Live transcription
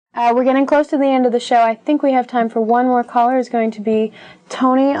We're getting close to the end of the show. I think we have time for one more caller. It's going to be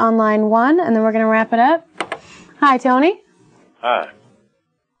Tony on line 1, and then we're going to wrap it up. Hi, Tony. Hi.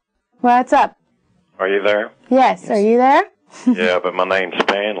 What's up? Are you there? Yes. Are you there? Yeah, but my name's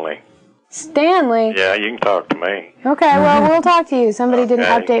Stanley. Stanley? Yeah, you can talk to me. Okay, well, we'll talk to you. Somebody didn't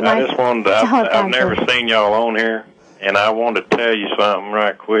update my... I just wanted to... I've never seen y'all on here, and I wanted to tell you something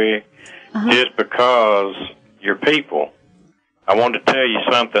right quick. Just because you're people. I want to tell you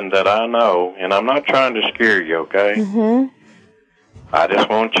something that I know, and I'm not trying to scare you, okay? I just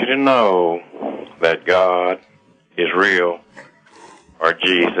want you to know that God is real, or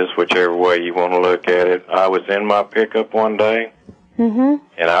Jesus, whichever way you want to look at it. I was in my pickup one day, and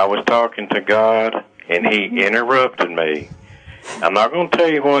I was talking to God, and He interrupted me. I'm not going to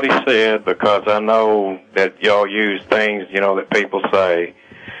tell you what He said, because I know that y'all use things, you know, that people say,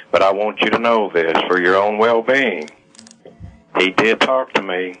 but I want you to know this for your own well-being. He did talk to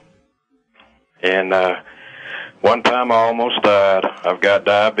me, and one time I almost died. I've got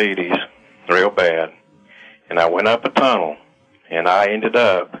diabetes, real bad, and I went up a tunnel, and I ended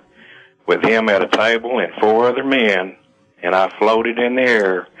up with him at a table and 4 other men, and I floated in the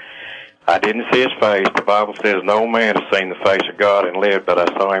air. I didn't see his face. The Bible says no man has seen the face of God and lived, but I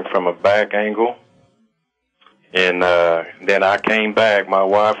saw him from a back angle. And then I came back. My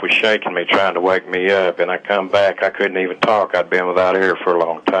wife was shaking me, trying to wake me up, and I come back. I couldn't even talk. I'd been without air for a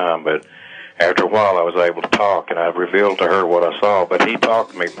long time, but after a while I was able to talk, and I revealed to her what I saw. But he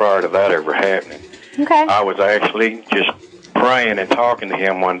talked to me prior to that ever happening. Okay. I was actually just praying and talking to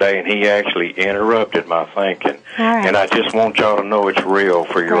him one day, and he actually interrupted my thinking. All right. And I just want y'all to know it's real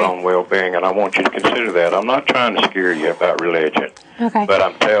for your own well-being, and I want you to consider that. I'm not trying to scare you about religion. Okay. But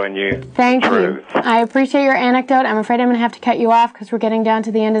I'm telling you the truth. I appreciate your anecdote. I'm afraid I'm going to have to cut you off because we're getting down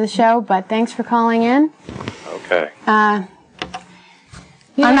to the end of the show, but thanks for calling in. Okay. I'm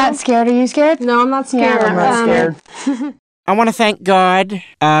not scared. Are you scared? No, I'm not scared. Yeah, I'm not scared. I want to thank God,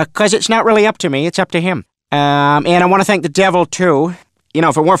 because it's not really up to me, it's up to Him. And I want to thank the devil, too. You know,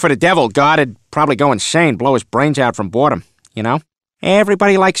 if it weren't for the devil, God would probably go insane, blow his brains out from boredom, you know?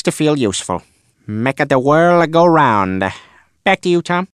 Everybody likes to feel useful. Make the world go round. Back to you, Tom.